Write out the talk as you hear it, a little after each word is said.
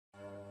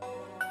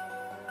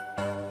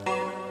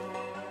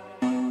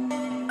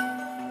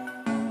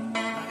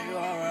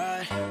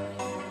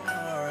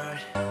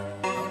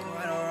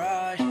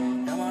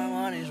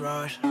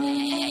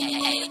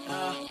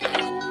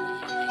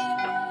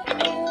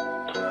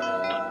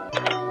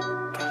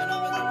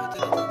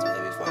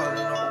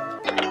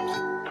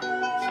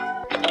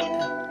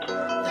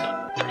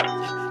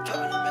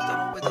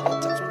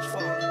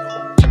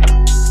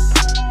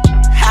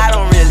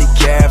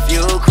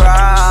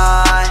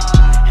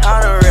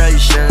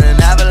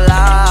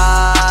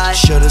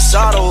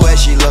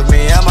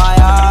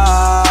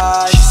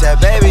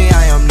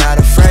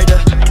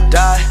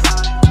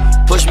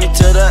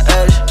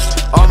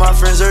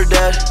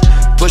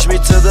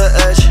the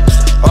edge.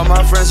 All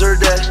my friends are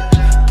dead.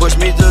 Push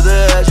me to the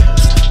edge.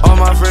 All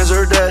my friends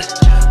are dead.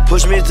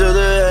 Push me to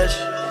the edge.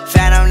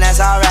 Phantom, that's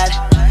alright.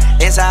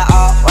 Inside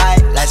all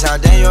white, like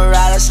something you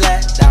ride a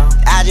sled down.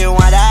 I just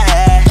want that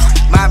head.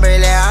 My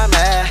bracelet, I'm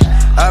mad.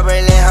 Her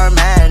bracelet, her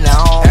man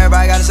now.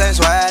 Everybody got the same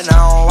sweat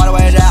now. All the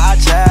way that I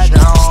chat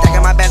now.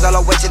 Stacking my bands all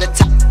the way to the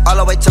top, all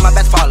the way to my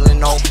bed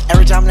falling over.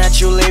 Every time that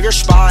you leave your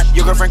spot,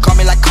 your girlfriend call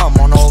me like, come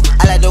on over.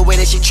 I like the way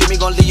that she treat me,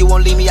 gon' leave you,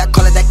 won't leave me. I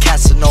call it that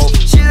Casanova.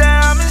 She said